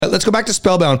let's go back to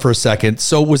Spellbound for a second.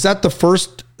 So was that the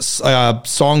first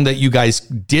song that you guys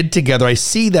did together? I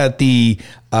see that the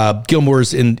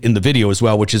Gilmore's in the video as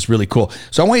well, which is really cool.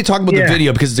 So I want you to talk about the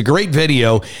video because it's a great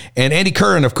video. And Andy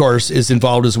Curran, of course, is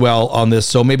involved as well on this.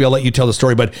 So maybe I'll let you tell the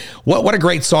story. But what a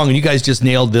great song. And you guys just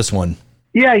nailed this one.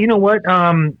 Yeah, you know what?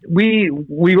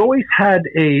 We've always had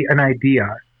an idea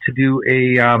to do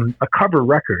a cover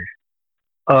record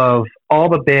of all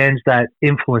the bands that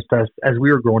influenced us as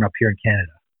we were growing up here in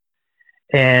Canada,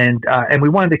 and we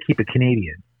wanted to keep it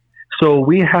Canadian. So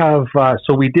we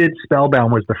did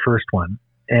Spellbound was the first one,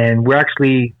 and we're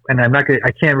actually, and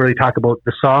I can't really talk about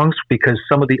the songs because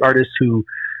some of the artists who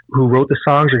wrote the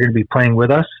songs are going to be playing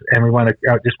with us, and we want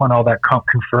to just want all that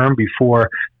confirmed before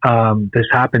this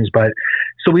happens. But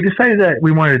so we decided that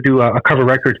we wanted to do a cover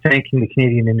record thanking the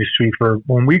Canadian industry for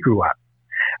when we grew up.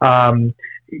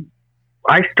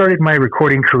 I started my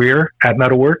recording career at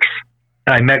Metalworks.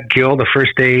 I met Gil the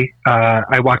first day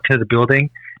I walked into the building,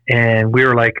 and we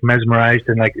were like mesmerized.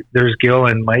 And like, there's Gil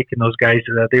and Mike and those guys.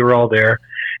 They were all there,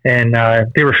 and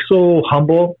they were so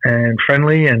humble and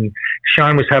friendly. And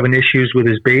Sean was having issues with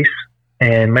his bass,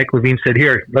 and Mike Levine said,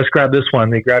 "Here, let's grab this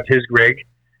one." They grabbed his rig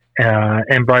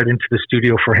and brought it into the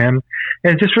studio for him,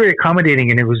 and just very accommodating.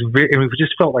 And it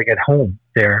just felt like at home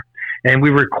there. And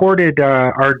we recorded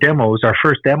our demos. Our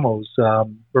first demos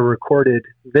were recorded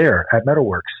there at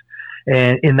Metalworks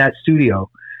and in that studio.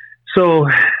 So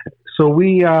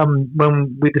we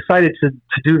when we decided to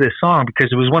do this song,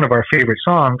 because it was one of our favorite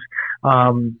songs,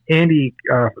 Andy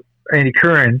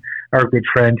Curran, our good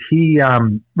friend, he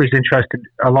was interested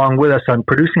along with us on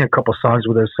producing a couple songs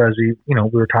with us as we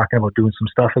were talking about doing some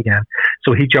stuff again.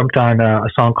 So he jumped on a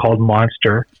song called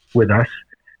Monster with us.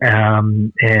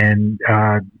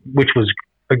 Which was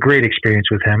a great experience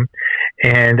with him,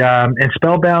 and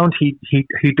Spellbound, he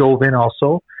dove in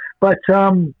also, but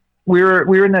we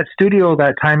were in that studio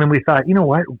that time, and we thought, you know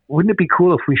what, wouldn't it be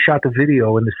cool if we shot the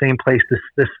video in the same place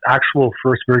this actual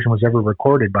first version was ever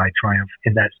recorded by Triumph,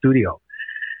 in that studio.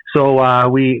 So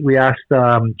we asked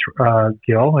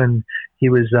Gil, and he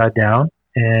was down,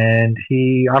 and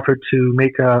he offered to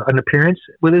make an appearance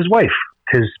with his wife,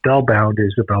 because Spellbound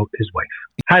is about his wife.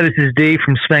 Hi, this is Dave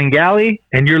from Sven Gali,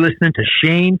 and you're listening to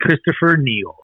Shane Christopher Neal.